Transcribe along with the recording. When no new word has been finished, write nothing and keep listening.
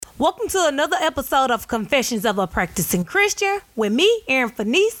Welcome to another episode of Confessions of a Practicing Christian with me, Erin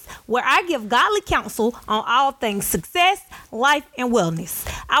Fenice, where I give godly counsel on all things success, life, and wellness.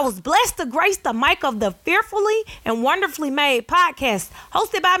 I was blessed to grace the mic of the Fearfully and Wonderfully Made podcast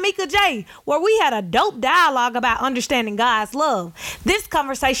hosted by Mika J, where we had a dope dialogue about understanding God's love. This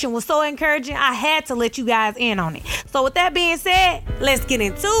conversation was so encouraging, I had to let you guys in on it. So with that being said, let's get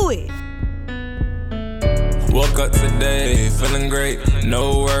into it. Woke up today, feeling great,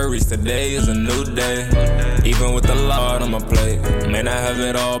 no worries, today is a new day. Even with the Lord on my plate, may not have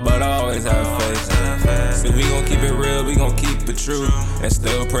it all, but I always have faith. So we gon' keep it real, we gon' keep it true, and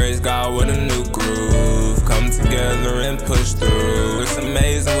still praise God with a new groove. Come together and push through, it's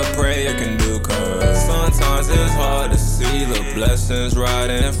amazing what prayer can do, cause sometimes it's hard to see the blessings right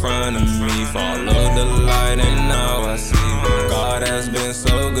in front of me. Follow the light and now I see God has been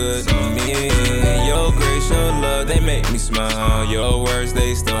so good to me. Your grace, your love, they make me smile. Your words,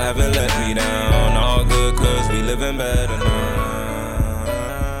 they still haven't let me down. All good cause we living better now.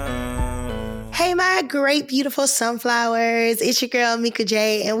 Hey, my great, beautiful sunflowers. It's your girl, Mika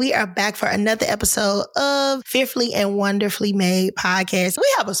J, and we are back for another episode of Fearfully and Wonderfully Made podcast. We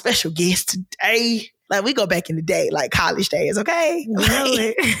have a special guest today. Like, we go back in the day, like college days, okay? You know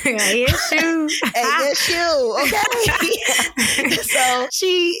it. Yes, you. Yes, you, okay? So,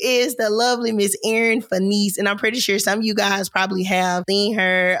 she is the lovely Miss Erin Fenice, and I'm pretty sure some of you guys probably have seen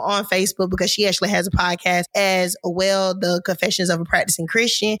her on Facebook because she actually has a podcast as well, the Confessions of a Practicing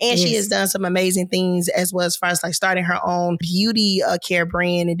Christian, and she has done some amazing things as well as far as like starting her own beauty care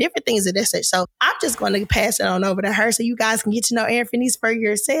brand and different things of that such. So, I'm just going to pass it on over to her so you guys can get to know Erin Fenice for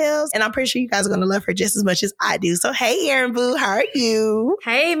yourselves, and I'm pretty sure you guys are going to love her just as much as I do. So, hey, Erin Boo, how are you?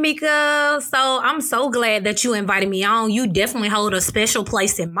 Hey, Mika. So, I'm so glad that you invited me on. You definitely hold a special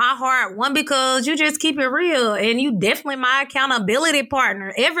place in my heart. One, because you just keep it real, and you definitely my accountability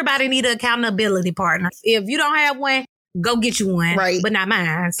partner. Everybody need an accountability partner. If you don't have one, go get you one. Right. But not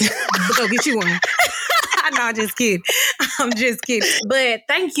mine. But go get you one. No, I'm just kidding. I'm just kidding. But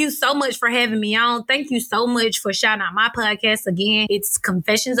thank you so much for having me on. Thank you so much for shouting out my podcast again. It's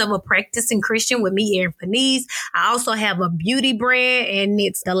Confessions of a Practicing Christian with me, Erin Fenice. I also have a beauty brand, and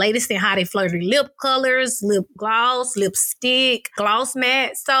it's the latest in hot and flirty lip colors, lip gloss, lipstick, gloss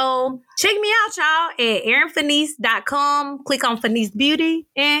matte. So check me out, y'all, at erinfenice.com. Click on Fenice Beauty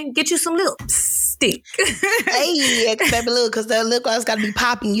and get you some lipstick. Hey, baby, look, because the lip gloss got to be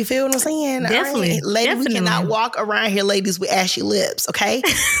popping. You feel what I'm saying? Definitely. Right. Ladies, Definitely. we cannot walk around here, ladies, with ashy lips, okay?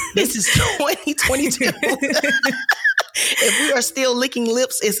 This is 2022. If we are still licking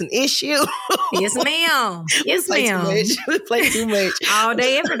lips, it's an issue. Yes, ma'am. Yes, ma'am. We play too much. All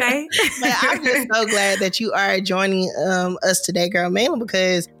day, every day. But I'm just so glad that you are joining us today, girl, mainly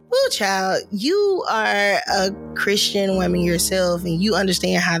because, well, child, you are a Christian woman yourself, and you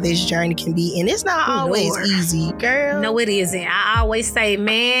understand how this journey can be, and it's not always easy, girl. No, it isn't. I always say,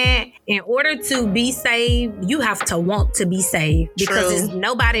 man, in order to be saved, you have to want to be saved, because it's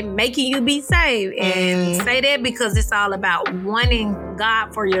nobody making you be saved. And say that because it's all about wanting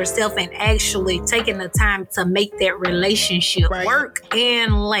God for yourself and actually taking the time to make that relationship work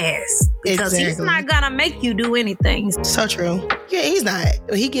and last, because he's not gonna make you do anything. So true. Yeah, he's not.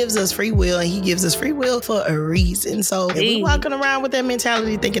 He gives us free will, and he gives us free will for a reason. So if we're walking around with that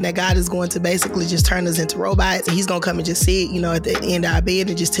mentality thinking that God is going to basically just turn us into robots and he's going to come and just sit, at the end of our bed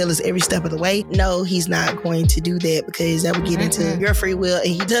and just tell us every step of the way, no, he's not going to do that, because that would get into your free will, and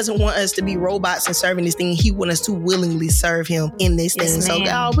he doesn't want us to be robots and serving this thing. He wants us to willingly serve him in this thing. So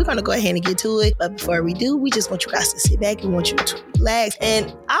we're going to go ahead and get to it. But before we do, we just want you guys to sit back. We want you to relax.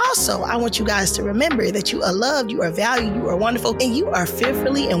 And also, I want you guys to remember that you are loved, you are valued, you are wonderful, and you are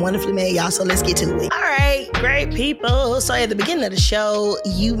fearfully and wonderfully made, y'all. So let's get to it. All right, great people. So at the beginning of the show,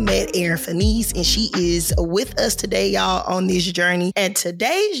 you met Erin Fenice, and she is with us today, y'all, on this journey. And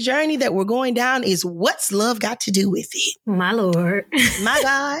today's journey that we're going down is what's love got to do with it? My Lord. My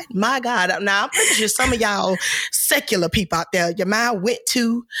God. Now, I'm pretty sure some of y'all secular people out there, your mind went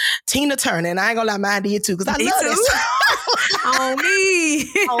to Tina Turner, and I ain't gonna lie, mine did too, because I love that song. On me.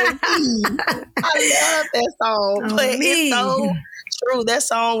 On me. I love that song. On but me. It's so true. That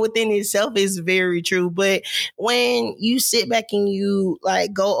song within itself is very true. But when you sit back and you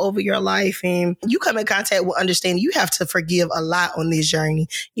like go over your life and you come in contact with understanding, you have to forgive a lot on this journey.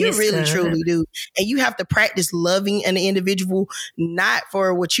 You really, truly do. And you have to practice loving an individual, not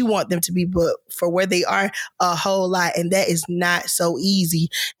for what you want them to be, but for where they are a whole lot. And that is not so easy.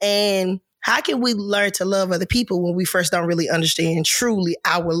 And How can we learn to love other people when we first don't really understand truly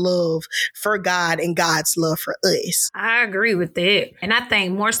our love for God and God's love for us? I agree with that. And I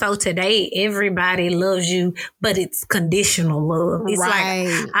think more so today, everybody loves you, but it's conditional love. It's like,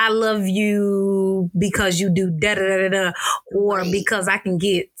 I love you because you do da-da-da-da-da, or because I can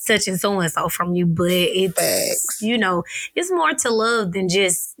get such and so from you. But it's, you know, it's more to love than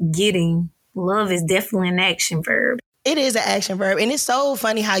just getting. Love is definitely an action verb. It is an action verb. And it's so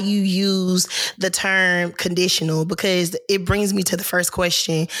funny how you use the term conditional, because it brings me to the first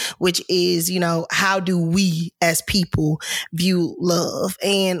question, which is, you know, how do we as people view love?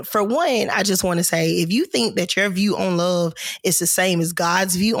 And for one, I just want to say, if you think that your view on love is the same as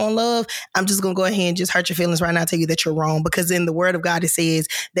God's view on love, I'm just going to go ahead and just hurt your feelings right now and tell you that you're wrong. Because in the word of God, it says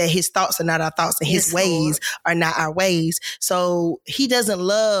that his thoughts are not our thoughts and his ways are not our ways. So he doesn't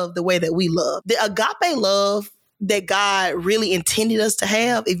love the way that we love. The agape love that God really intended us to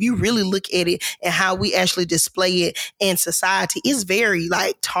have, if you really look at it and how we actually display it in society, is very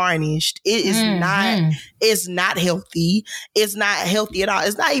like tarnished. It is it's not healthy. It's not healthy at all.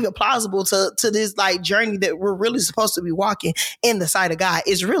 It's not even plausible to this like journey that we're really supposed to be walking in the sight of God.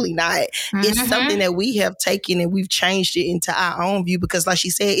 It's really not. It's something that we have taken and we've changed it into our own view, because like she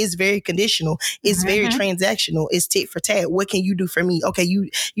said, it's very conditional. It's very transactional. It's tit for tat. What can you do for me? Okay,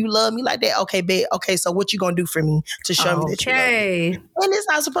 you love me like that? Okay, bet. Okay, so what you gonna do for me to show me that you love me? And it's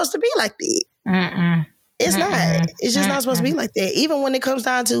not supposed to be like that. It's not. It's just not supposed to be like that. Even when it comes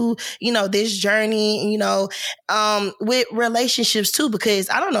down to, you know, this journey, you know, with relationships too, because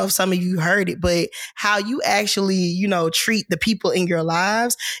I don't know if some of you heard it, but how you actually, you know, treat the people in your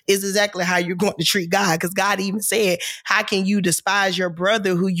lives is exactly how you're going to treat God. Because God even said, how can you despise your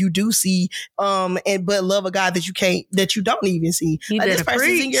brother who you do see, but love a God that you don't even see? Like, this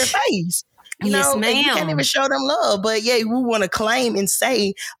person's in your face. You know, and you can't even show them love. But yeah, we want to claim and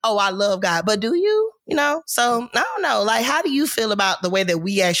say, oh, I love God. But do you? You know? So I don't know. Like, how do you feel about the way that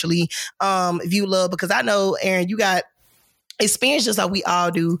we actually view love? Because I know, Aaron, you got experience just like we all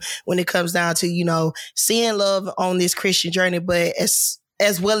do when it comes down to, you know, seeing love on this Christian journey, but as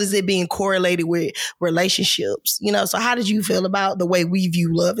well as it being correlated with relationships, you know. So how did you feel about the way we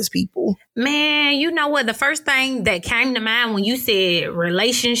view love as people? Man, you know what? The first thing that came to mind when you said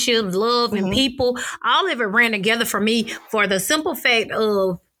relationships, love, and people, all of it ran together for me for the simple fact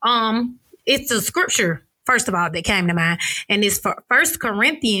of it's a scripture. First of all, that came to mind. And it's for 1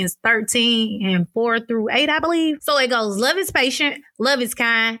 Corinthians 13:4-8, I believe. So it goes, love is patient, love is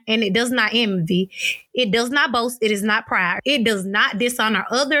kind, and it does not envy. It does not boast. It is not proud. It does not dishonor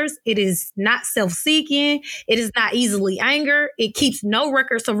others. It is not self-seeking. It is not easily angered. It keeps no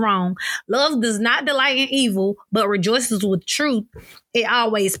records of wrong. Love does not delight in evil, but rejoices with truth. It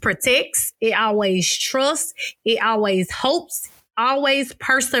always protects. It always trusts. It always hopes. Always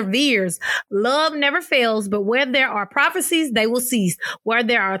perseveres. Love never fails, but where there are prophecies, they will cease. Where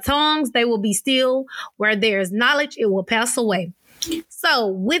there are tongues, they will be still. Where there is knowledge, it will pass away. So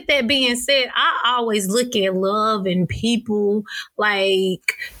with that being said, I always look at love and people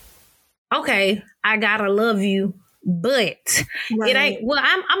like, okay, I gotta love you, but it ain't, well,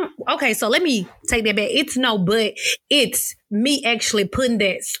 I'm okay. So let me take that back. It's no, but it's me actually putting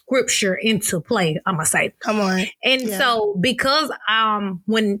that scripture into play. I'm gonna say, come on. And so because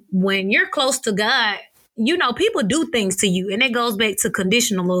when you're close to God, you know, people do things to you, and it goes back to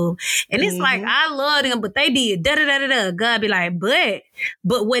conditional love. And it's like, I love them, but they did da-da-da-da-da. God be like,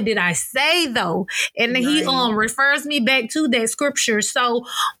 but what did I say though? And then he refers me back to that scripture. So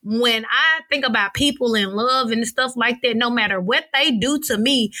when I think about people in love and stuff like that, no matter what they do to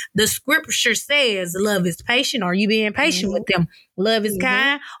me, the scripture says love is patient. Are you being patient with them? Love is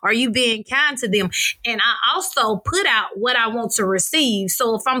kind. Are you being kind to them? And I also put out what I want to receive.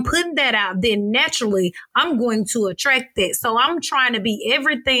 So if I'm putting that out, then naturally I'm going to attract that. So I'm trying to be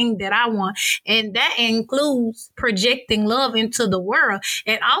everything that I want. And that includes projecting love into the world.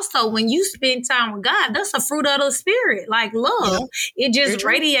 And also when you spend time with God, that's a fruit of the spirit, like love. Yeah. It just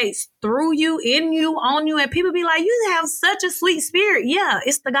radiates through you, in you, on you. And people be like, you have such a sweet spirit. Yeah,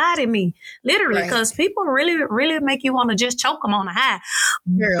 it's the God in me. Literally, because people really, really make you want to just choke them on a high.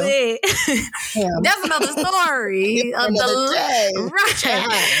 But that's another story.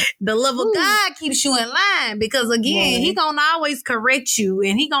 The love of God keeps you in line, because again, he gonna always correct you,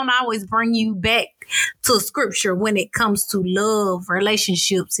 and he gonna always bring you back to scripture when it comes to love,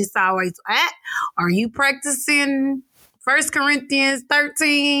 relationships. It's always, are you practicing 1 Corinthians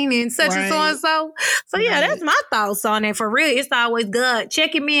 13 and such and so and so? So yeah, that's my thoughts on it. For real, it's always God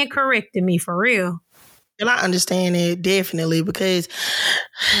checking me and correcting me, for real. And I understand it definitely, because,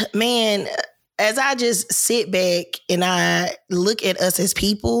 man, as I just sit back and I look at us as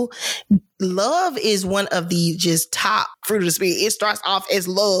people, love is one of the just top fruit of the spirit. It starts off as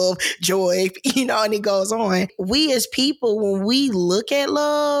love, joy, and it goes on. We as people, when we look at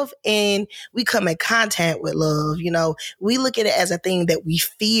love and we come in contact with love, we look at it as a thing that we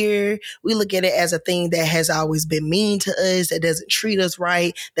fear. We look at it as a thing that has always been mean to us, that doesn't treat us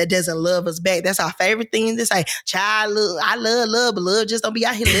right, that doesn't love us back. That's our favorite thing to say. Child, look, I love, but love just don't be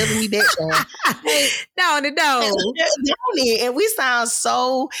out here loving me back. No. And we sound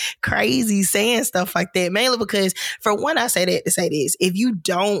so crazy saying stuff like that, mainly because, for one, I say that to say this: if you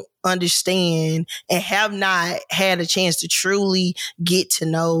don't understand and have not had a chance to truly get to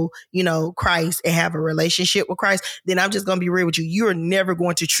know, Christ and have a relationship with Christ, then I'm just going to be real with you. You're never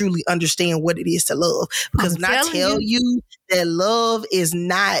going to truly understand what it is to love. Because when I tell you that love is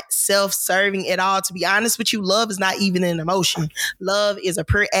not self-serving at all, to be honest with you, love is not even an emotion. Love is a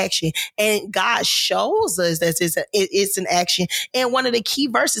pure action. And God shows us that it's an action. And one of the key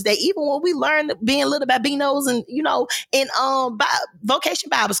verses that even when we learn being little Babinos and, in Vocation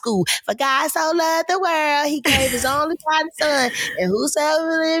Bible School, for God so loved the world, he gave his only begotten son, and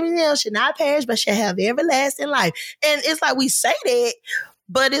whosoever lives in him should not perish, but shall have everlasting life. And it's like we say that,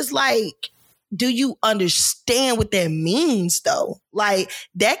 but it's like, do you understand what that means though? Like,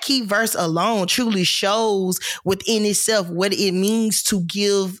 that key verse alone truly shows within itself what it means to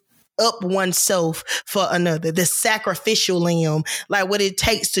give up oneself for another, the sacrificial lamb, like what it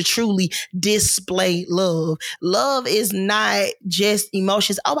takes to truly display love. Love is not just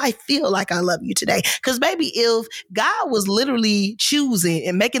emotions. Oh, I feel like I love you today. Because baby, if God was literally choosing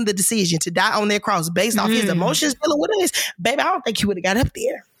and making the decision to die on that cross based off his emotions dealing with us, baby, I don't think he would have got up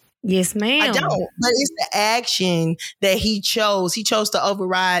there. Yes, ma'am. I don't. But it's the action that he chose. He chose to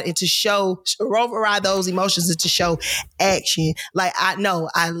override and to override those emotions and to show action. Like, I know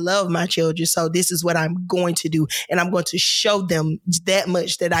I love my children, so this is what I'm going to do. And I'm going to show them that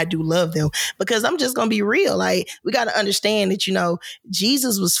much that I do love them. Because I'm just going to be real. Like, we got to understand that,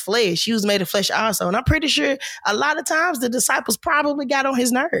 Jesus was flesh. He was made of flesh also. And I'm pretty sure a lot of times the disciples probably got on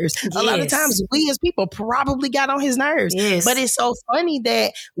his nerves. Yes. A lot of times we as people probably got on his nerves. Yes. But it's so funny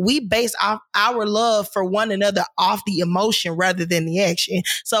that we base our love for one another off the emotion rather than the action.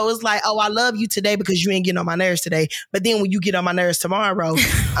 So it's like, oh, I love you today because you ain't getting on my nerves today. But then when you get on my nerves tomorrow,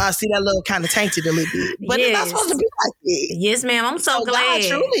 I see that love kind of tainted a little bit. But it's not supposed to be like that. Yes, ma'am. I'm so glad. God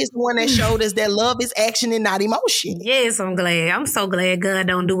truly is the one that showed us that love is action and not emotion. Yes, I'm glad. I'm so glad God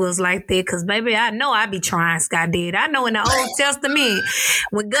don't do us like that, because baby, I know I be trying, Scott did. I know in the Old Testament,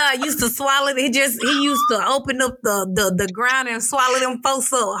 when God used to swallow it, he used to open up the ground and swallow them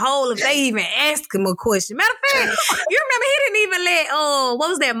folks up whole if they even ask him a question. Matter of fact, you remember he didn't even let what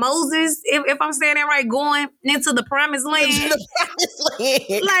was that, Moses, if I'm saying that right, going into the promised land. The promised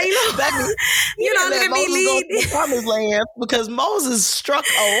land. Like, let me lead the promised land because Moses struck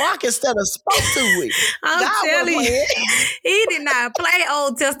a rock instead of spoke to it. I'm telling you, he did not play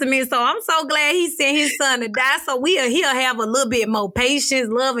Old Testament. So I'm so glad he sent his son to die. So he'll have a little bit more patience,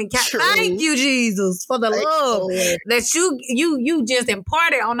 love, and thank you, Jesus, for the love that you just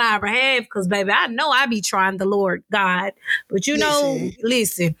imparted on our behalf. Because baby, I know I be trying the Lord God, but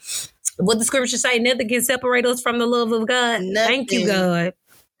listen, what the scripture say, nothing can separate us from the love of God. Nothing. Thank you, God.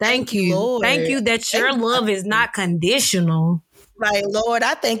 Thank you, Lord. Thank you that your love is not conditional. Like, Lord,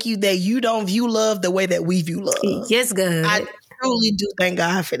 I thank you that you don't view love the way that we view love. Yes, God. I truly do thank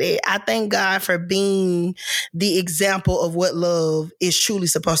God for that. I thank God for being the example of what love is truly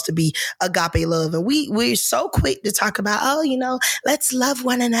supposed to be, agape love. And we're so quick to talk about, let's love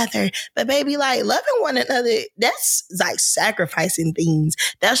one another. But baby, like, loving one another, that's like sacrificing things.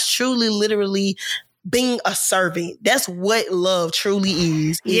 That's truly, literally being a servant. That's what love truly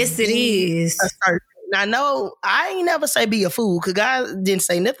is. Yes, it is. A servant. Now, no, I ain't never say be a fool, because God didn't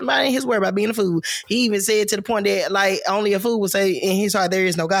say nothing about in his word about being a fool. He even said to the point that, like, only a fool would say in his heart there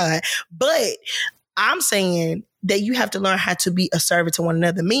is no God. But I'm saying that you have to learn how to be a servant to one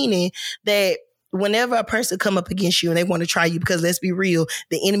another, meaning that whenever a person come up against you and they want to try you, because let's be real,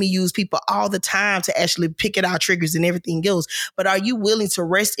 the enemy use people all the time to actually pick at our triggers and everything else. But are you willing to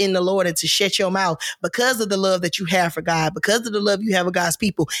rest in the Lord and to shut your mouth because of the love that you have for God, because of the love you have for God's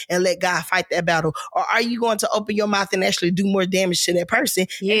people, and let God fight that battle? Or are you going to open your mouth and actually do more damage to that person?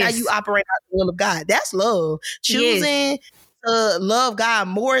 Yes. And now you operate out the will of God. That's love. Choosing to love God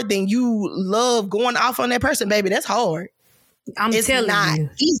more than you love going off on that person, baby, that's hard. It's telling you.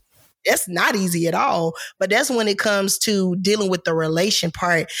 Easy. That's not easy at all. But that's when it comes to dealing with the relation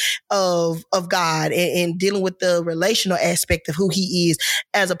part of God and dealing with the relational aspect of who he is,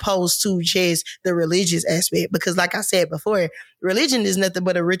 as opposed to just the religious aspect. Because like I said before, religion is nothing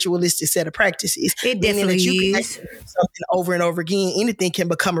but a ritualistic set of practices. It definitely is. Something over and over again, anything can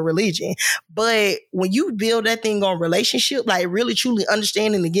become a religion. But when you build that thing on relationship, like really truly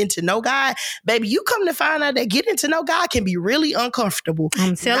understanding and getting to know God, baby, you come to find out that getting to know God can be really uncomfortable.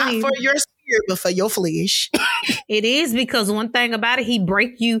 I'm telling you. Not for your spirit, but for your flesh. It is, because one thing about it, he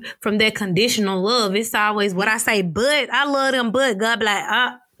break you from that conditional love. It's always what I say, but I love them, but God be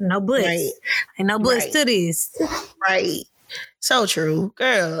like, no buts. Right. Ain't no buts to this. Right. So true,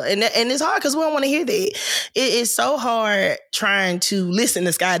 girl. And it's hard because we don't want to hear that. It is so hard trying to listen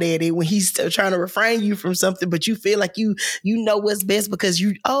to Sky Daddy when he's still trying to refrain you from something, but you feel like you know what's best because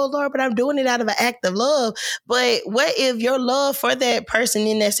oh Lord, but I'm doing it out of an act of love. But what if your love for that person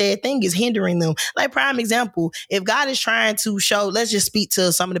in that said thing is hindering them? Like, prime example, if God is trying to show, let's just speak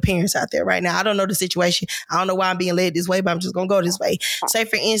to some of the parents out there right now. I don't know the situation. I don't know why I'm being led this way, but I'm just going to go this way. Say,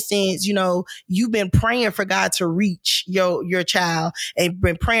 for instance, you've been praying for God to reach your child and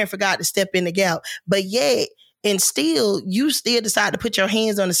been praying for God to step in the gap, but yet and still you still decide to put your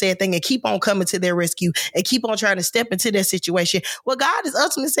hands on the said thing and keep on coming to their rescue and keep on trying to step into that situation. Well, God is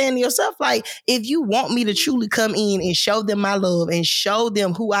ultimately saying to yourself, like, if you want me to truly come in and show them my love and show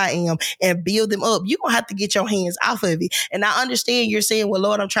them who I am and build them up, you're going to have to get your hands off of it. And I understand you're saying, well,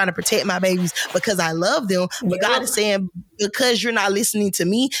 Lord, I'm trying to protect my babies because I love them. But God is saying, because you're not listening to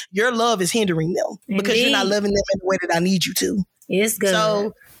me, your love is hindering them because you're not loving them in the way that I need you to. It's good.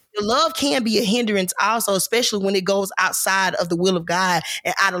 So your love can be a hindrance also, especially when it goes outside of the will of God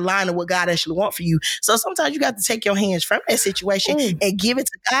and out of line of what God actually wants for you. So sometimes you got to take your hands from that situation and give it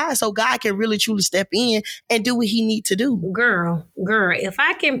to God so God can really truly step in and do what he needs to do. Girl, if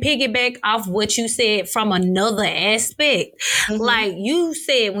I can piggyback off what you said from another aspect, like you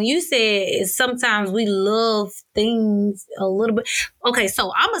said, when you said sometimes we love things a little bit. Okay,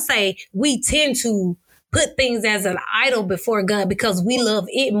 so I'm going to say we tend to put things as an idol before God because we love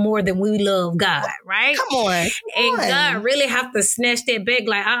it more than we love God, right? Come on. God really have to snatch that back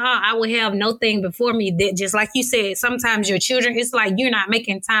like, I will have no thing before me. That just like you said, sometimes your children, it's like you're not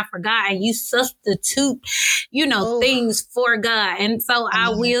making time for God and you substitute, things for God. And so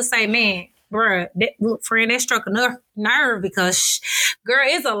I will say, man, bruh, friend, that struck a nerve because, girl,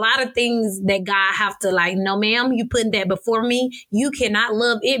 it's a lot of things that God have to like, no, ma'am, you putting that before me. You cannot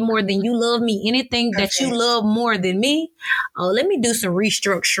love it more than you love me. Anything that you love more than me, let me do some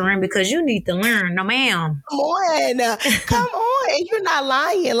restructuring because you need to learn. No, ma'am. Come on. And you're not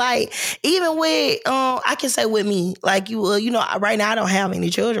lying. Like, even with, I can say with me, like right now I don't have any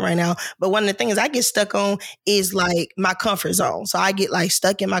children right now, but one of the things I get stuck on is like my comfort zone. So I get like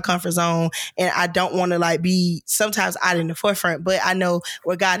stuck in my comfort zone and I don't want to like be sometimes out in the forefront, but I know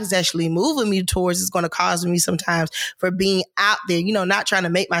where God is actually moving me towards is going to cause me sometimes for being out there, not trying to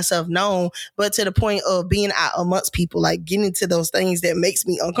make myself known, but to the point of being out amongst people, like getting to those things that makes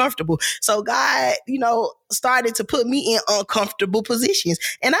me uncomfortable. So God, started to put me in uncomfortable positions.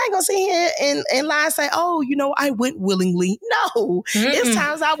 And I ain't gonna sit here and lie and say, I went willingly. No. It's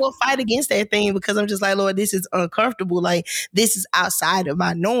times I will fight against that thing because I'm just like, Lord, this is uncomfortable. Like, this is outside of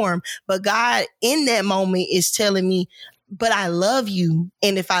my norm. But God in that moment is telling me, but I love you.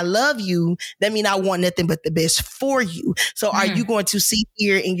 And if I love you, that means I want nothing but the best for you. So are you going to sit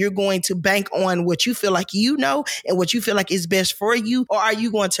here and you're going to bank on what you feel like you know and what you feel like is best for you? Or are you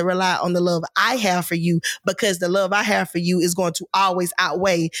going to rely on the love I have for you? Because the love I have for you is going to always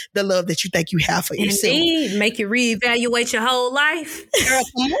outweigh the love that you think you have for yourself. Indeed. Make you reevaluate your whole life. Girl,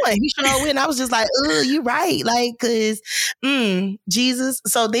 come on. He sure went. I was just like, you're right. Like, cause Jesus.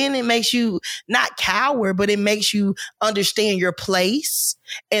 So then it makes you not coward, but it makes you understand your place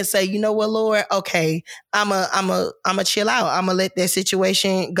and say, you know what, Lord, okay, I'm a chill out. I'm gonna let that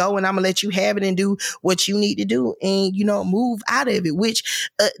situation go and I'm gonna let you have it and do what you need to do and, move out of it, which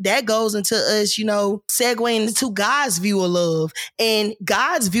that goes into us, segueing into God's view of love. And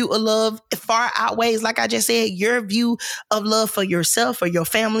God's view of love far outweighs, like I just said, your view of love for yourself, for your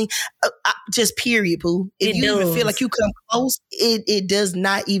family, just period, boo. If you even feel like you come close, it does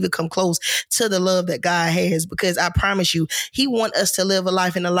not even come close to the love that God has, because I promise you, he wants us to live a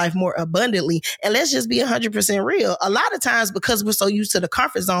life and a life more abundantly. And let's just be 100% real. A lot of times, because we're so used to the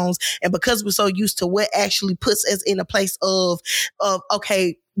comfort zones and because we're so used to what actually puts us in a place of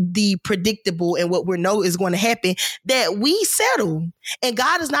okay, the predictable and what we know is going to happen, that we settle. And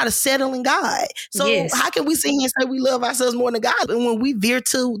God is not a settling God. So how can we sit here and say we love ourselves more than God? And when we veer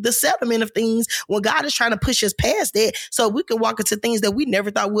to the settlement of things, when God is trying to push us past that so we can walk into things that we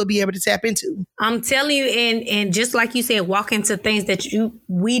never thought we'll be able to tap into. I'm telling you, and just like you said, walk into things that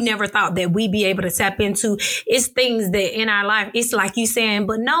we never thought that we'd be able to tap into. It's things that in our life, it's like you saying,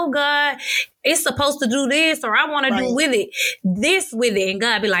 but no, God, it's supposed to do this, or I want to do with it. And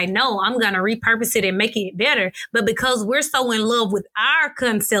God be like, no, I'm going to repurpose it and make it better. But because we're so in love with our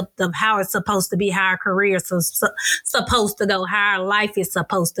concept of how it's supposed to be, how our career is supposed to go, how our life is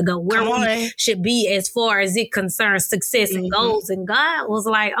supposed to go, where we should be as far as it concerns success and goals. And God was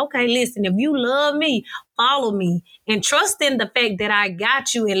like, okay, listen, if you love me, follow me and trust in the fact that I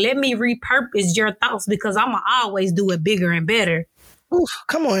got you, and let me repurpose your thoughts, because I'm going to always do it bigger and better. Oof,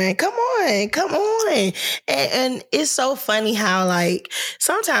 come on. And it's so funny how, like,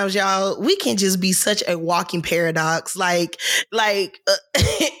 sometimes, y'all, we can just be such a walking paradox.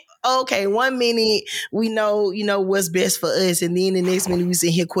 Okay, 1 minute we know, what's best for us, and then the next minute we sit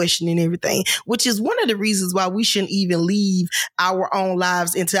here questioning everything, which is one of the reasons why we shouldn't even leave our own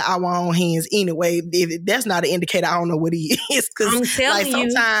lives into our own hands anyway. If that's not an indicator, I don't know what it is. Because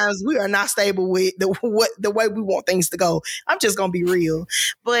sometimes we are not stable with the way we want things to go. I'm just gonna be real.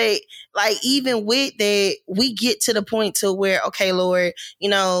 But like, even with that, we get to the point to where, okay, Lord,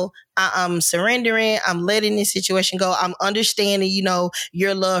 I'm surrendering. I'm letting this situation go. I'm understanding,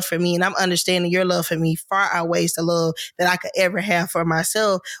 your love for me, and I'm understanding your love for me far outweighs the love that I could ever have for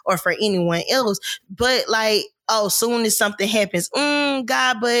myself or for anyone else. But like, soon as something happens,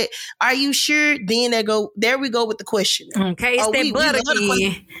 God, but are you sure? Then there we go with the question. Okay, it's that butter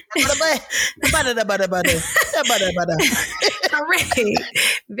again. Butter. Correct.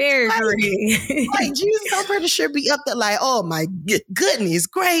 Very correct. Like, Jesus, I'm pretty sure be up there like, oh my goodness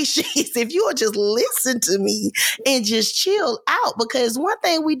gracious, if you would just listen to me and just chill out. Because one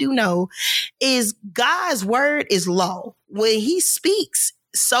thing we do know is God's word is law. When he speaks,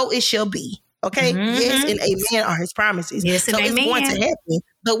 so it shall be. Okay? Yes and amen are his promises. Yes and so amen. It's going to happen.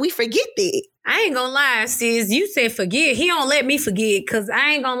 But we forget that. I ain't gonna lie, sis. You said forget. He don't let me forget, because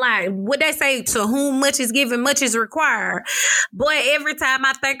I ain't gonna lie. What they say, to whom much is given, much is required. Boy, every time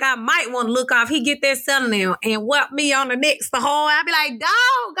I think I might want to look off, he get that something and whap me on the next the whole. I be like,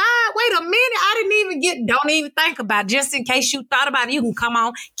 dog, God, wait a minute. I didn't even don't even think about it. Just in case you thought about it, you can come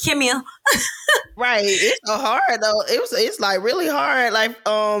on, Kim here. Right. It's so hard though. It's like really hard, like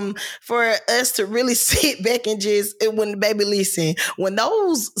for us to really sit back and just, when baby, listen, when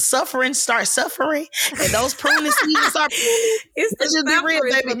those sufferings start suffering and those pruning seasons start pruning, it's just be real,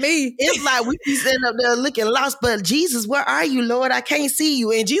 baby. For me. It's like we be sitting up there looking lost, but Jesus, where are you, Lord? I can't see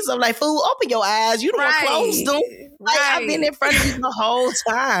you. And Jesus, I'm like, fool, open your eyes. You don't want to close them. Like, I've been in front of you the whole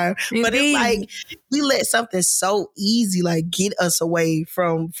time. But it's like we let something so easy like get us away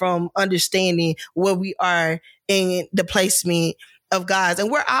from understanding where we are in the placement of God's. And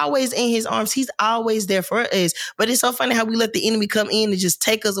we're always in his arms. He's always there for us. But it's so funny how we let the enemy come in and just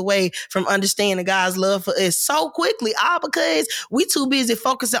take us away from understanding God's love for us so quickly, all because we too busy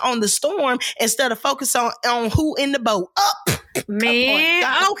focusing on the storm instead of focusing on who in the boat. Up.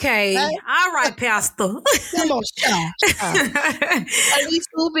 Man, okay. All right, Pastor. Come on, child. We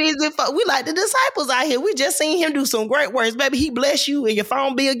too busy. We like the disciples out here. We just seen him do some great works. Baby, he bless you and your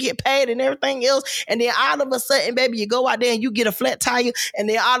phone bill get paid and everything else. And then all of a sudden, baby, you go out there and you get a flat tire. And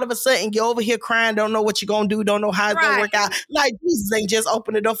then all of a sudden, you're over here crying, don't know what you're going to do, don't know how it's going to work out. Like, Jesus ain't just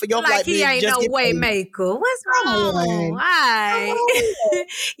open the door for your like he ain't no way maker. What's wrong? Why?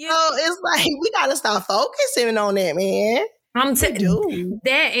 It's like, we got to start focusing on that, man. I'm telling you,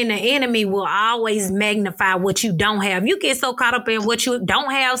 that and the enemy will always magnify what you don't have. You get so caught up in what you don't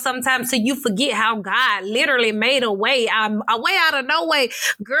have sometimes, so you forget how God literally made a way out of no way.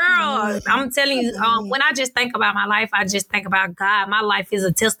 Girl, I'm telling you, when I just think about my life, I just think about God. My life is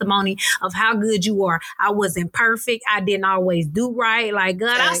a testimony of how good you are. I wasn't perfect. I didn't always do right. Like,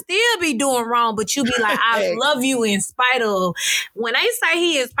 God, I still be doing wrong, but you be like, I love you in spite of. When they say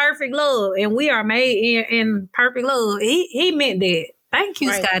he is perfect love and we are made in perfect love, he meant that. Thank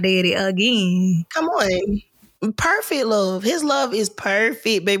you, Sky Daddy, again. Come on. Perfect love. His love is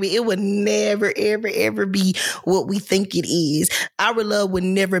perfect, baby. It would never, ever, ever be what we think it is. Our love would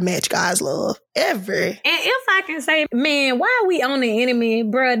never match God's love, ever. And if I can say, man, why are we on the enemy,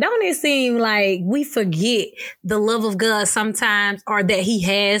 bruh? Don't it seem like we forget the love of God sometimes, or that he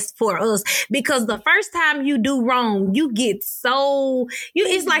has for us? Because the first time you do wrong, you get so,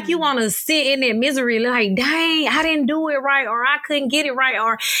 it's like you want to sit in that misery like, dang, I didn't do it right, or I couldn't get it right,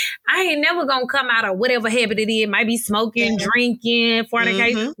 or I ain't never going to come out of whatever habit it is. It might be smoking, drinking,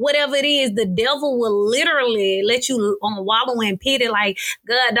 fornication, whatever it is. The devil will literally let you wallow in pity, like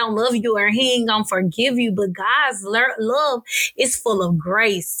God don't love you or he ain't gonna forgive you. But God's love is full of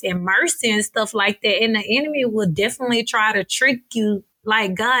grace and mercy and stuff like that. And the enemy will definitely try to trick you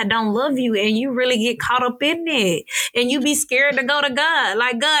like God don't love you, and you really get caught up in it. And you be scared to go to God.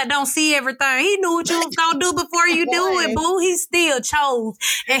 Like God don't see everything. He knew what you was gonna do before you do it, boo. He still chose,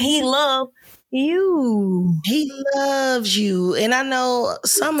 and he loved you. He loves you. And I know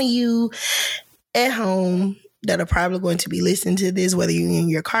some of you at home that are probably going to be listening to this, whether you're in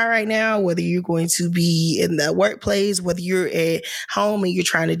your car right now, whether you're going to be in the workplace, whether you're at home and you're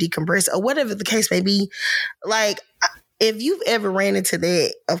trying to decompress, or whatever the case may be. Like, if you've ever ran into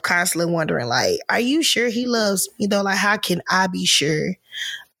that of constantly wondering, like, are you sure he loves me though? Like, how can I be sure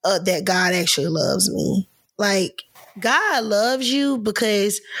that God actually loves me? Like, God loves you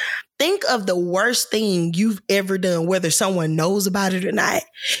because think of the worst thing you've ever done, whether someone knows about it or not.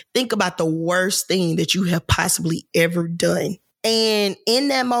 Think about the worst thing that you have possibly ever done. And in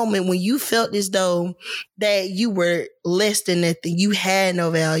that moment, when you felt as though that you were less than nothing, you had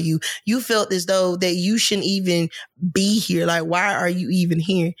no value, you felt as though that you shouldn't even be here. Like, why are you even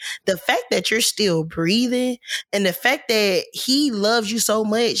here? The fact that you're still breathing and the fact that he loves you so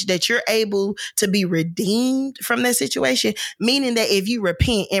much that you're able to be redeemed from that situation, meaning that if you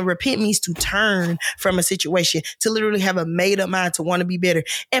repent, and repent means to turn from a situation, to literally have a made up mind to want to be better.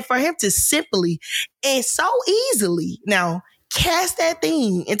 And for him to simply and so easily now cast that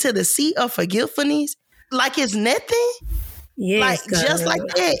thing into the sea of forgetfulness like it's nothing. Yes, like God. just like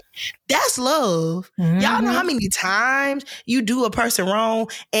that. That's love. Y'all know how many times you do a person wrong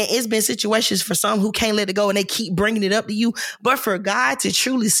and it's been situations for some who can't let it go and they keep bringing it up to you. But for God to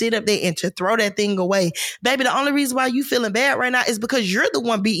truly sit up there and to throw that thing away, baby, the only reason why you feeling bad right now is because you're the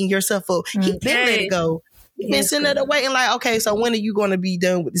one beating yourself up. He been let it go. You've been sitting there waiting like, okay, so when are you going to be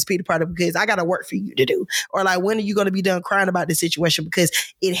done with this pity party? Because I got to work for you to do. Or like, when are you going to be done crying about this situation? Because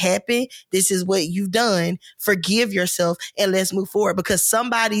it happened. This is what you've done. Forgive yourself and let's move forward. Because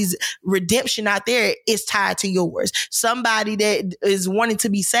somebody's redemption out there is tied to yours. Somebody that is wanting to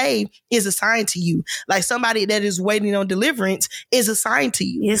be saved is assigned to you. Like somebody that is waiting on deliverance is assigned to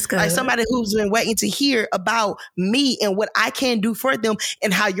you. Yes, God. Like somebody who's been waiting to hear about me and what I can do for them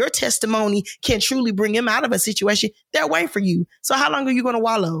and how your testimony can truly bring them out of a situation, they're waiting for you. So how long are you going to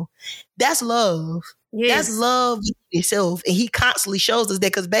wallow? That's love. Yes. That's love yourself. And he constantly shows us that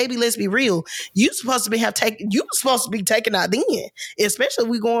because, baby, let's be real. You supposed to be taken out then. Especially if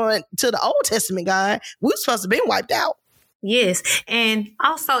we going to the Old Testament, God. We're supposed to be wiped out. Yes. And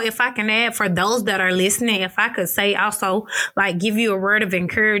also, if I can add for those that are listening, if I could say also, like, give you a word of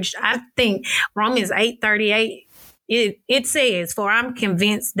encouragement, I think Romans 8:38, it says, for I'm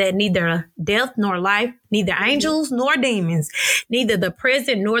convinced that neither death nor life, neither angels nor demons, neither the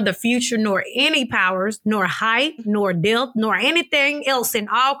present nor the future, nor any powers, nor height, nor depth, nor anything else in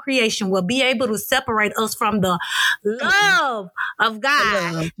all creation will be able to separate us from the love of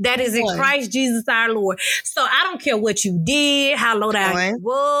God that is in Christ Jesus our Lord. So I don't care what you did, how low down you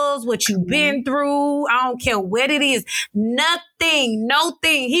was, what you've been through. I don't care what it is. Nothing, no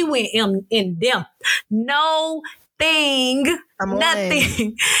thing. He went in depth. Nothing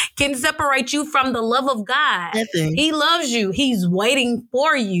can separate you from the love of God. Nothing. He loves you. He's waiting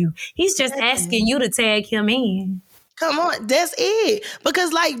for you. He's just asking you to tag him in. Come on, that's it.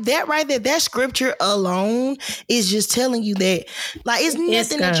 Because like that right there, that scripture alone is just telling you that like it's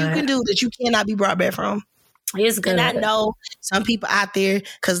nothing that you can do that you cannot be brought back from. It's good. And I know some people out there,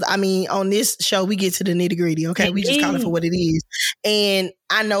 because I mean, on this show, we get to the nitty gritty, okay? We just call it for what it is. And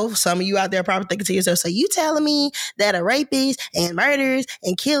I know some of you out there probably thinking to yourself, so you telling me that a rapist and murderers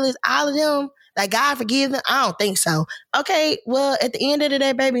and killers, all of them, like God forgive them? I don't think so. Okay, well, at the end of the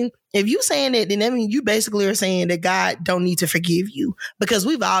day, baby, if you saying that, then that means you basically are saying that God don't need to forgive you because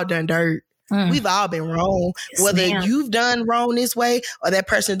we've all done dirt. We've all been wrong, whether you've done wrong this way or that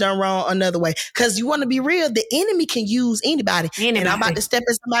person done wrong another way. Because you want to be real, the enemy can use anybody. And I'm about to step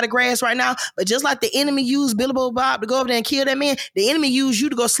in somebody's grass right now, but just like the enemy used Billy Bob to go over there and kill that man, the enemy used you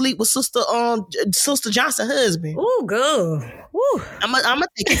to go sleep with Sister Johnson's husband. Ooh, good. Ooh. I'm gonna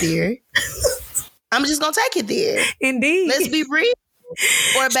take it there. I'm just gonna take it there. Indeed. Let's be real.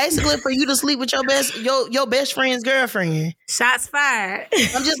 Or basically for you to sleep with your best friend's girlfriend. Shots fired.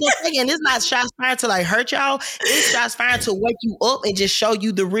 I'm just gonna say, and it's not shots fired to like hurt y'all. It's shots fired to wake you up and just show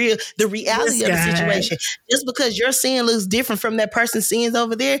you the reality of the situation. Just because your sin looks different from that person's sins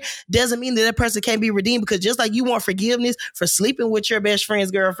over there doesn't mean that person can't be redeemed. Because just like you want forgiveness for sleeping with your best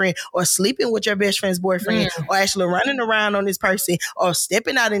friend's girlfriend or sleeping with your best friend's boyfriend or actually running around on this person or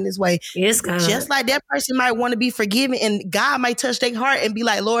stepping out in this way. Yes, God. Just like that person might want to be forgiven and God might touch their heart and be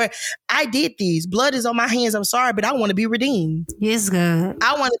like, Lord, I did this. Blood is on my hands. I'm sorry, but I want to be redeemed. Yes, God.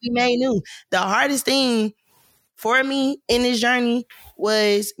 I want to be made new. The hardest thing for me in this journey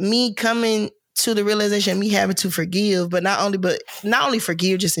was me coming to the realization, me having to forgive, but not only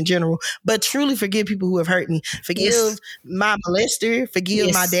forgive just in general, but truly forgive people who have hurt me. Forgive my molester.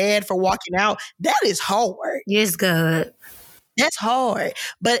 Forgive my dad for walking out. That is hard. Yes, God. That's hard.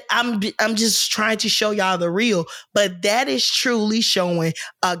 But I'm just trying to show y'all the real. But that is truly showing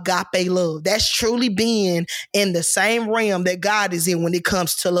agape love. That's truly being in the same realm that God is in when it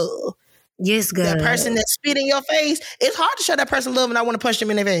comes to love. Yes, God. That person that spit in your face, it's hard to show that person love and I want to punch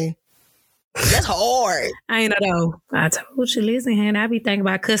them in their face. That's hard. I ain't know. I told you, listen, Hannah, I be thinking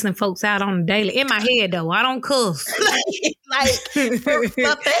about cussing folks out on the daily. In my head, though, I don't cuss. It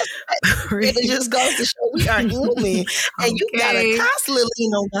just goes to show we are human. And you gotta constantly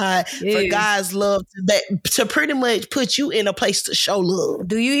lean on God for God's love to pretty much put you in a place to show love.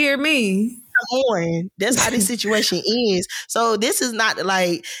 Do you hear me? On. That's how this situation is. So this is not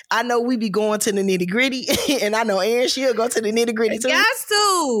like, I know we be going to the nitty gritty, and I know Aaron, she'll go to the nitty gritty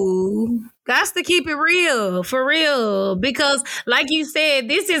too. Got to keep it real, for real. Because like you said,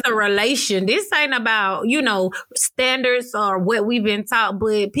 this is a relation. This ain't about, standards or what we've been taught,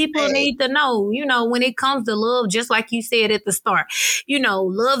 but people need to know, when it comes to love, just like you said at the start,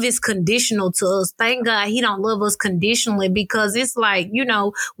 love is conditional to us. Thank God he don't love us conditionally, because it's like,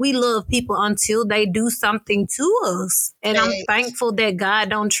 we love people until they do something to us. And I'm thankful that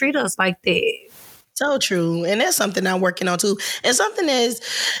God don't treat us like that. So true. And that's something I'm working on too. And something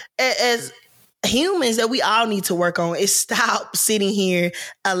as humans that we all need to work on is stop sitting here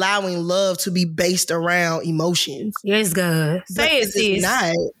allowing love to be based around emotions. Yes, God. Say it, sis.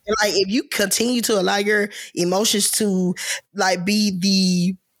 Not. Like, if you continue to allow your emotions to be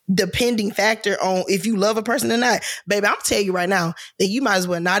the depending factor on if you love a person or not, baby, I'm telling you right now that you might as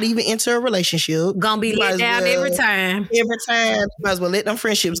well not even enter a relationship. Gonna be let down every time. Every time. You might as well let them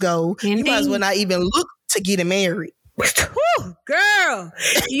friendships go. Indeed. You might as well not even look to getting married. Whew, girl,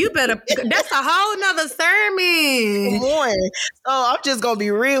 you better. That's a whole nother sermon. Come on. So I'm just gonna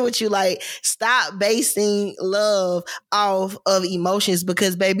be real with you. Like, stop basing love off of emotions,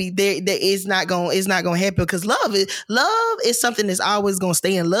 because baby, there it's not gonna happen. Because love is something that's always gonna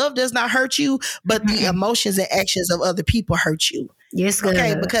stay. And love does not hurt you, but the emotions and actions of other people hurt you. Yes, good.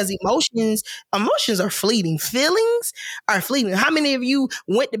 Okay, because emotions are fleeting. Feelings are fleeting. How many of you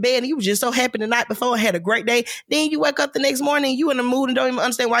went to bed and you were just so happy the night before and had a great day? Then you wake up the next morning, you in the mood and don't even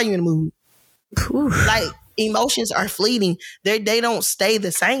understand why you in the mood. Oof. Like, emotions are fleeting. They don't stay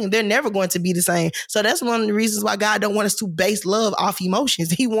the same. They're never going to be the same. So that's one of the reasons why God don't want us to base love off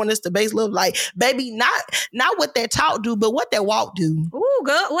emotions. He wants us to base love like, baby, not what that talk do, but what that walk do. Ooh,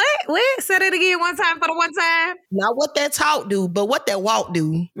 good. What? Say it again one time for the one time. Not what that talk do, but what that walk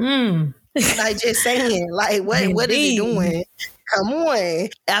do. Like, just saying, like, what is it doing? Come on.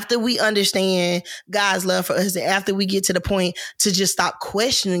 After we understand God's love for us, and after we get to the point to just stop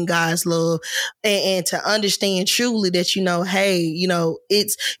questioning God's love and to understand truly that, hey,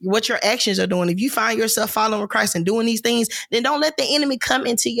 it's what your actions are doing. If you find yourself following Christ and doing these things, then don't let the enemy come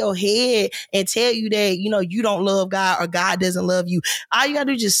into your head and tell you that, you don't love God or God doesn't love you. All you got to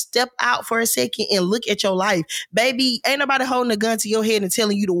do is just step out for a second and look at your life. Baby, ain't nobody holding a gun to your head and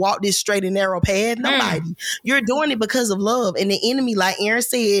telling you to walk this straight and narrow path. Nobody. You're doing it because of love. And the enemy, like Aaron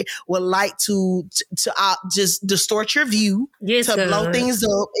said, would like to just distort your view, to blow things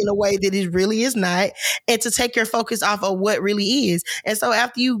up in a way that it really is not, and to take your focus off of what really is. And so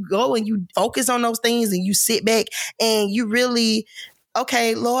after you go and you focus on those things and you sit back and you really,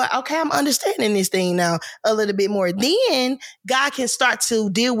 okay, Lord, okay, I'm understanding this thing now a little bit more, then God can start to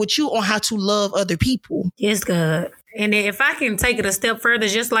deal with you on how to love other people. Yes, God. And if I can take it a step further,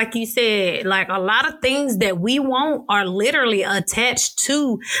 just like you said, like, a lot of things that we want are literally attached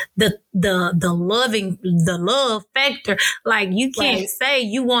to the love factor. Like, you can't say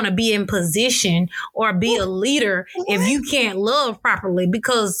you want to be in position or be a leader if you can't love properly,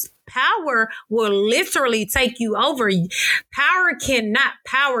 because power will literally take you over. Power cannot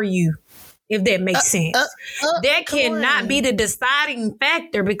power you, if that makes sense. That cannot be the deciding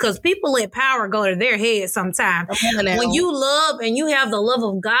factor, because people let power go to their head sometimes. When you love and you have the love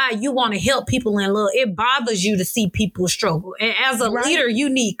of God, you want to help people in love. It bothers you to see people struggle. And as a leader, you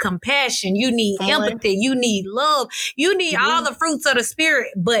need compassion. You need empathy. You need love. You need all the fruits of the Spirit.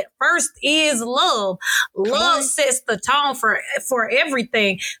 But first is love. Love sets the tone for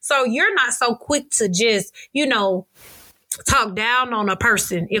everything. So you're not so quick to just, talk down on a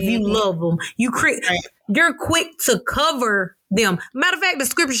person if you love them. You're quick to cover them. Matter of fact,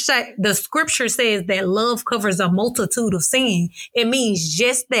 the scripture says that love covers a multitude of sin. It means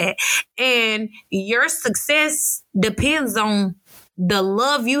just that. And your success depends on the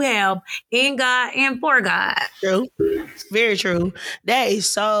love you have in God and for God. True. Very true. That is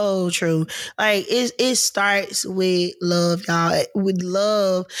so true. Like it starts with love, y'all. With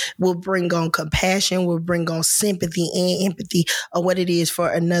love will bring on compassion, will bring on sympathy and empathy of what it is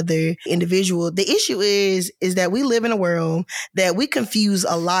for another individual. The issue is that we live in a world that we confuse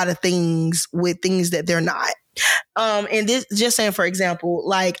a lot of things with things that they're not. And this, just saying, for example,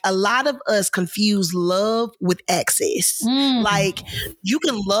 like a lot of us confuse love with access. Like you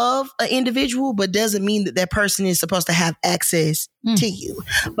can love an individual, but doesn't mean that person is supposed to have access to you.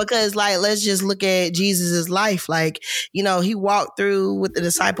 Because like, let's just look at Jesus's life. Like, you know, he walked through with the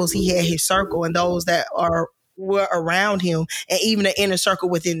disciples, he had his circle and those that were around him, and even an inner circle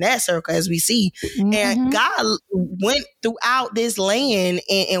within that circle, as we see. And God went throughout this land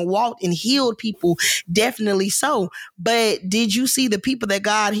and walked and healed people, definitely so. But did you see the people that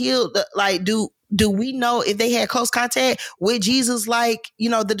God healed? Like, do we know if they had close contact with Jesus like, you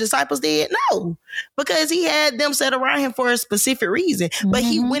know, the disciples did? No, because he had them set around him for a specific reason. But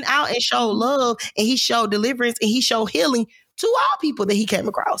he went out and showed love, and he showed deliverance, and he showed healing to all people that he came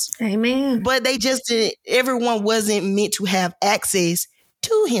across. Amen. But they just didn't, everyone wasn't meant to have access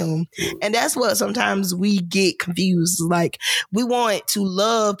to him. And that's what sometimes we get confused. Like, we want to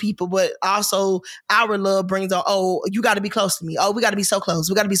love people, but also our love brings on, oh, you got to be close to me. Oh, we got to be so close.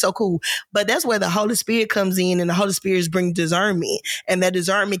 We got to be so cool. But that's where the Holy Spirit comes in, and the Holy Spirit brings discernment. And that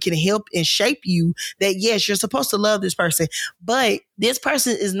discernment can help and shape you that, yes, you're supposed to love this person, but this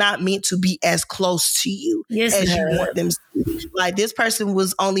person is not meant to be as close to you as you want them to be. Like, this person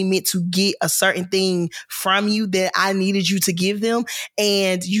was only meant to get a certain thing from you that I needed you to give them.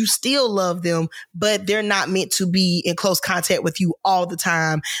 And you still love them, but they're not meant to be in close contact with you all the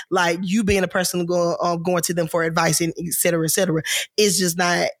time. Like, you being a person going to them for advice and et cetera, it's just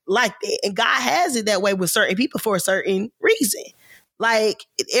not like that. And God has it that way with certain people for a certain reason. Like,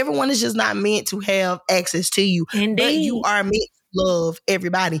 everyone is just not meant to have access to you. Indeed. But you are meant to love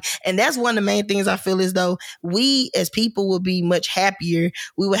everybody. And that's one of the main things I feel as though we as people will be much happier.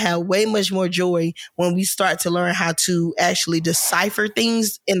 We will have way much more joy when we start to learn how to actually decipher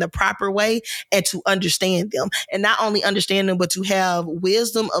things in the proper way and to understand them. And not only understand them, but to have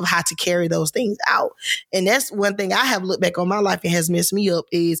wisdom of how to carry those things out. And that's one thing I have looked back on my life and has messed me up,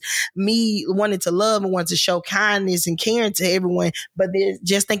 is me wanting to love and wanting to show kindness and caring to everyone, but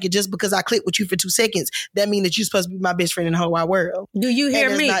just thinking just because I click with you for 2 seconds, that means that you're supposed to be my best friend in the whole wide world. Do you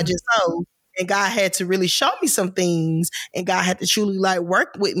hear me? Not just so. And God had to really show me some things, and God had to truly like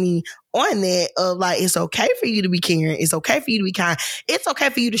work with me on that of like, it's okay for you to be caring. It's okay for you to be kind. It's okay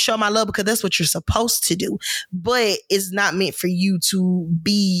for you to show my love because that's what you're supposed to do. But it's not meant for you to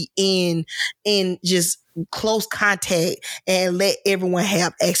be in just close contact and let everyone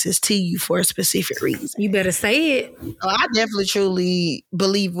have access to you for a specific reason. You better say it. I definitely truly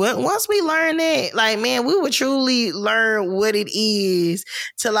believe once we learn that, like, man, we would truly learn what it is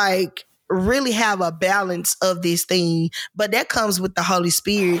to like really have a balance of this thing. But that comes with the Holy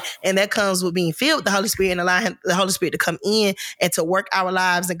Spirit, and that comes with being filled with the Holy Spirit and allowing the Holy Spirit to come in and to work our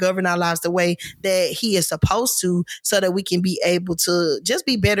lives and govern our lives the way that he is supposed to, so that we can be able to just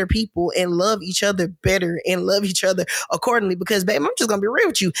be better people and love each other better and love each other accordingly. Because, baby, I'm just going to be real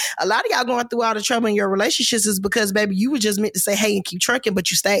with you. A lot of y'all going through all the trouble in your relationships is because, baby, you were just meant to say hey and keep trucking,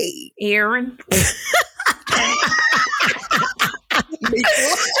 but you stayed. Aaron.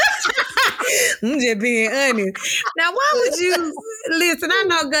 I'm just being honest. Now, why would you listen? I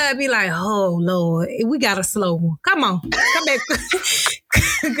know God be like, oh Lord, we got a slow one. Come on, come back.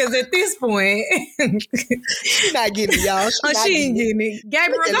 Because at this point, she's not getting it, y'all. She ain't getting it.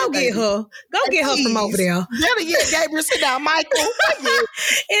 Gabriel, go get her. Go get her from over there. Better get Gabriel. Sit down, Michael.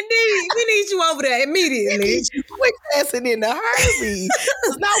 Indeed, we need you over there immediately. Quick passing in the hurry.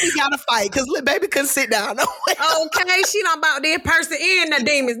 Because now we got to fight. Because baby couldn't sit down. Okay, she done about this person and the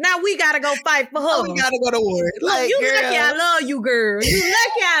demons. Now we got to go fight for her. Oh, we got to go to war. Like, you girl. Lucky I love you, girl. You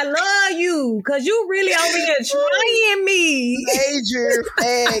lucky I love you. Because you really over here trying me. Major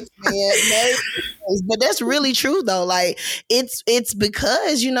facts, man. But that's really true, though. Like, it's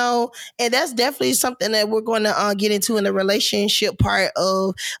because, you know, and that's definitely something that we're going to get into in the relationship part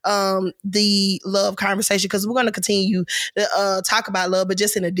of the love conversation, because we're going to continue to talk about love, but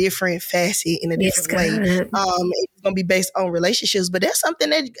just in a different facet, in a different way. It's going to be based on relationships, but that's something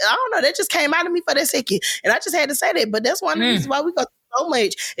that, I don't know, that just came out of me for that second. And I just had to say that, but that's one of the reasons why we go so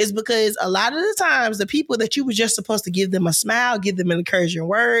much, is because a lot of the times the people that you were just supposed to give them a smile, give them an encouraging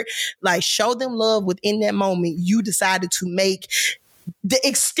word, like show them love within that moment, you decided to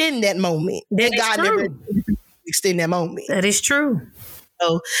extend that moment. That and God true. never extend that moment. That is true.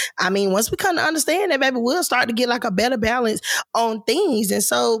 So, I mean, once we come to understand that, baby, we'll start to get like a better balance on things. And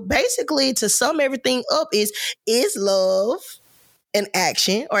so basically, to sum everything up, is love an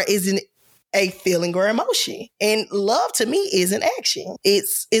action or is it a feeling or emotion? And love to me is an action.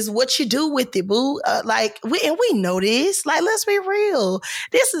 It's what you do with it, boo. We know this. Like, let's be real.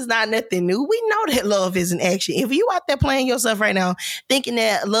 This is not nothing new. We know that love is an action. If you out there playing yourself right now, thinking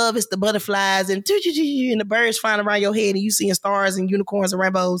that love is the butterflies and the birds flying around your head and you seeing stars and unicorns and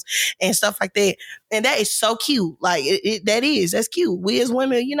rainbows and stuff like that, and that is so cute. Like that's cute. We as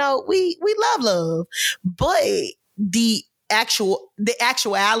women, we love, but the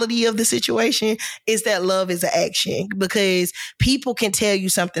actuality of the situation is that love is an action, because people can tell you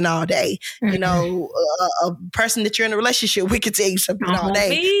something all day. Mm-hmm. A person that you're in a relationship with can tell you something all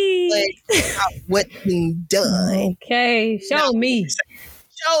day. But what's being done? Okay, show me.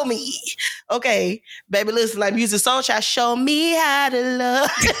 Show me. Okay, baby, listen, like Musiq Soulchild, show me how to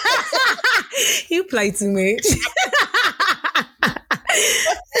love. You play too much.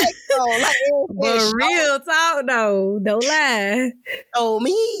 But real talk though, don't lie. Oh,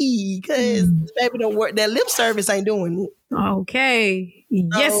 me, because baby, don't work. That lip service ain't doing it. Okay.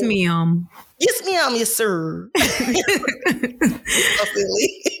 Yes, ma'am. Yes, ma'am. Yes, sir.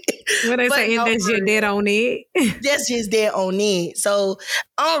 What they say, that's just dead on it. That's just dead on it. So,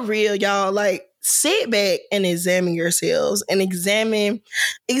 on real, y'all, like, sit back and examine yourselves and examine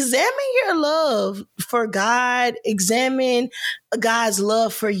your love for God. Examine God's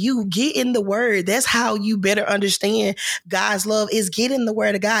love for you. Get in the word. That's how you better understand God's love, is get in the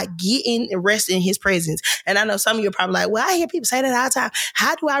word of God. Get in and rest in his presence. And I know some of you are probably like, well, I hear people say that all the time.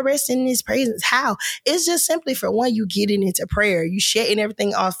 How do I rest in his presence? How? It's just simply, for one, you getting into prayer. You shutting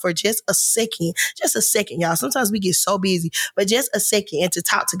everything off for just a second, y'all. Sometimes we get so busy, but just a second, and to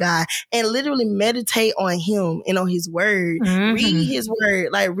talk to God and literally meditate on him and on his word. Mm-hmm. Read his word.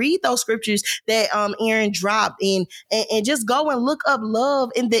 Like, read those scriptures that Aaron dropped in, and just go and look up love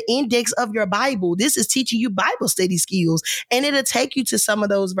in the index of your Bible. This is teaching you Bible study skills, and it'll take you to some of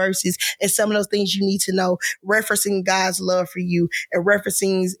those verses and some of those things you need to know, referencing God's love for you and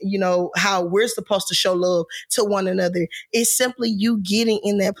referencing, how we're supposed to show love to one another. It's simply you getting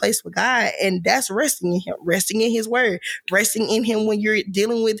in that place with God, and that's resting in him, resting in his word, resting in him when you're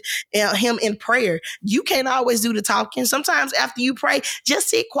dealing with him in prayer. You can't always do the talking. Sometimes after you pray, just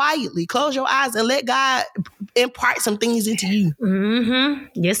sit quietly, close your eyes, and let God impart some things into you. Mm-hmm.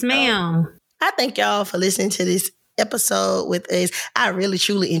 Yes, ma'am. I thank y'all for listening to this episode with us. I really,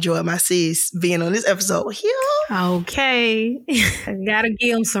 truly enjoyed my sis being on this episode with you. Okay. I gotta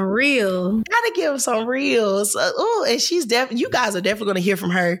give him some real. And she's you guys are definitely going to hear from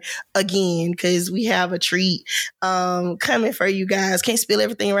her again, because we have a treat coming for you guys. Can't spill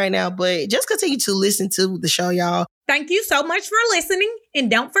everything right now, but just continue to listen to the show, y'all. Thank you so much for listening.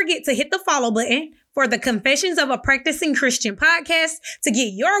 And don't forget to hit the follow button for the Confessions of a Practicing Christian podcast to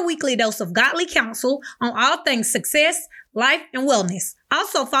get your weekly dose of godly counsel on all things success, life, and wellness.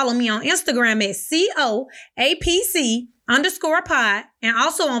 Also follow me on Instagram at COAPC_pod, and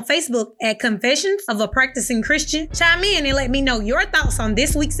also on Facebook at Confessions of a Practicing Christian. Chime in and let me know your thoughts on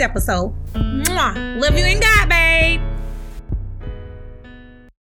this week's episode. Mwah! Love you in God, babe.